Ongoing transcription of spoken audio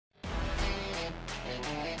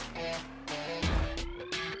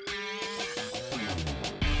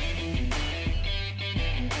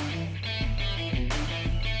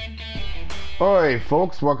Alright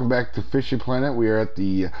folks, welcome back to Fishy Planet. We are at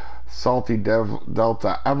the Salty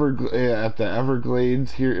Delta at the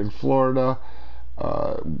Everglades here in Florida.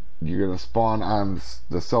 You're going to spawn on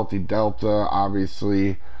the Salty Delta,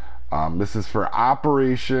 obviously. This is for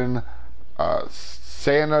Operation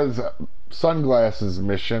Santa's Sunglasses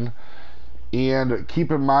mission. And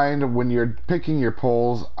keep in mind, when you're picking your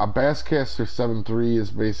poles, a Basscaster 7.3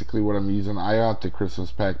 is basically what I'm using. I got the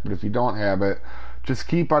Christmas pack, but if you don't have it, just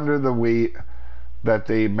keep under the weight that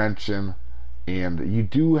they mention. And you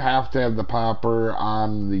do have to have the popper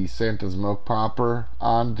on, the Santa's Milk popper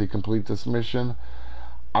on to complete this mission.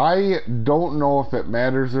 I don't know if it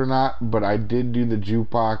matters or not, but I did do the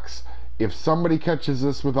jukebox. If somebody catches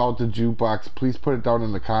this without the jukebox, please put it down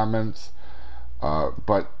in the comments.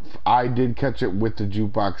 But I did catch it with the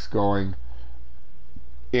jukebox going,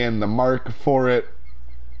 and the mark for it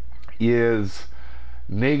is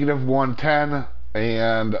 -110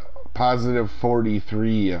 and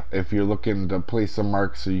 +43 if you're looking to place a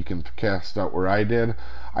mark so you can cast out where I did.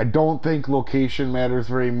 I don't think location matters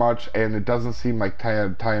very much, and it doesn't seem like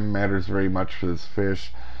time matters very much for this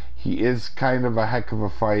fish. He is kind of a heck of a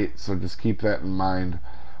fight, so just keep that in mind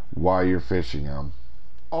while you're fishing him.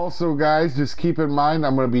 Also guys, just keep in mind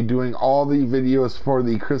I'm going to be doing all the videos for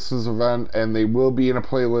the Christmas event, and they will be in a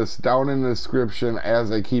playlist down in the description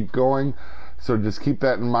as I keep going. So just keep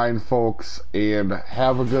that in mind folks, and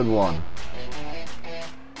have a good one.